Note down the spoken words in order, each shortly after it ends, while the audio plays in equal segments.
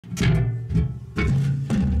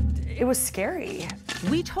It was scary.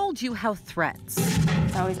 We told you how threats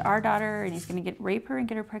It's always our daughter, and he's going to rape her and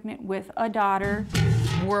get her pregnant with a daughter.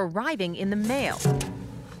 were arriving in the mail.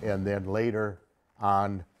 And then later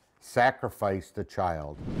on, sacrifice the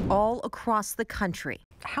child. All across the country.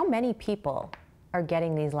 How many people are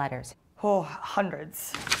getting these letters? Oh,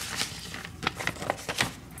 hundreds.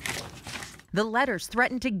 The letters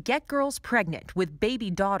threatened to get girls pregnant with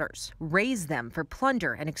baby daughters, raise them for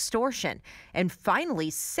plunder and extortion, and finally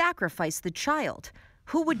sacrifice the child.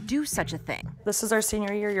 Who would do such a thing? This is our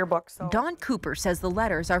senior year yearbook. So. Dawn Cooper says the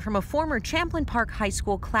letters are from a former Champlain Park High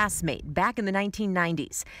School classmate back in the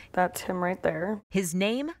 1990s. That's him right there. His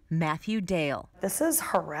name, Matthew Dale. This is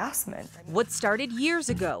harassment. What started years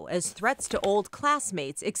ago as threats to old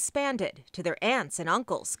classmates expanded to their aunts and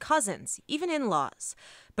uncles, cousins, even in-laws.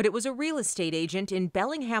 But it was a real estate agent in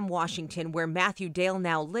Bellingham, Washington, where Matthew Dale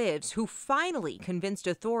now lives, who finally convinced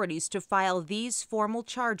authorities to file these formal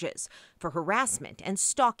charges for harassment and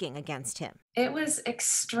stalking against him. It was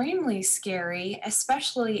extremely scary,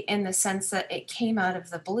 especially in the sense that it came out of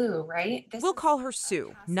the blue, right? We'll call her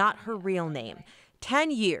Sue, not her real name.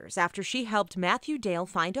 10 years after she helped Matthew Dale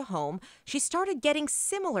find a home, she started getting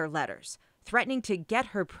similar letters, threatening to get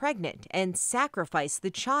her pregnant and sacrifice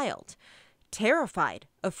the child. Terrified,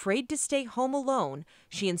 afraid to stay home alone,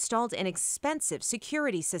 she installed an expensive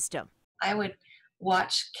security system. I would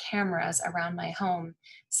watch cameras around my home,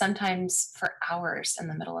 sometimes for hours in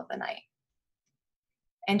the middle of the night,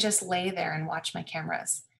 and just lay there and watch my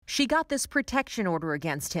cameras. She got this protection order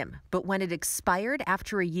against him, but when it expired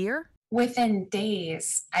after a year? Within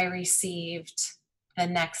days, I received the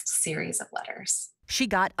next series of letters. She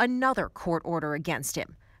got another court order against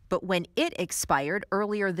him. But when it expired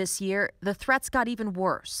earlier this year, the threats got even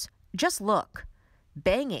worse. Just look.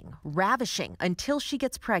 Banging, ravishing until she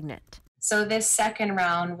gets pregnant. So this second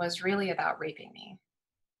round was really about raping me,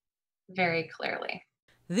 very clearly.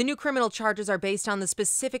 The new criminal charges are based on the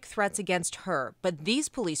specific threats against her, but these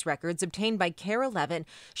police records obtained by KARE 11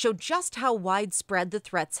 show just how widespread the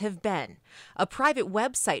threats have been. A private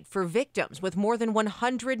website for victims with more than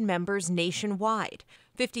 100 members nationwide.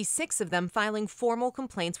 56 of them filing formal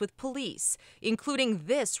complaints with police, including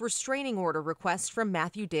this restraining order request from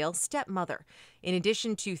Matthew Dale's stepmother. In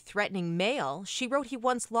addition to threatening mail, she wrote he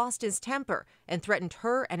once lost his temper and threatened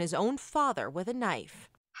her and his own father with a knife.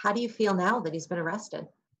 How do you feel now that he's been arrested?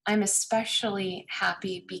 I'm especially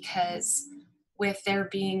happy because with there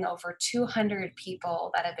being over 200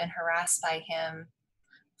 people that have been harassed by him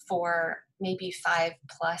for maybe 5+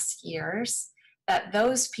 years, that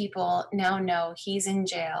those people now know he's in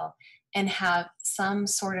jail and have some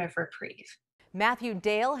sort of reprieve. Matthew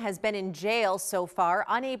Dale has been in jail so far,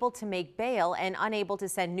 unable to make bail and unable to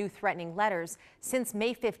send new threatening letters since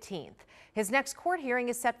May 15th. His next court hearing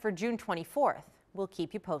is set for June 24th. We'll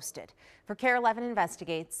keep you posted. For KARE 11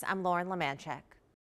 Investigates, I'm Lauren Lemanchek.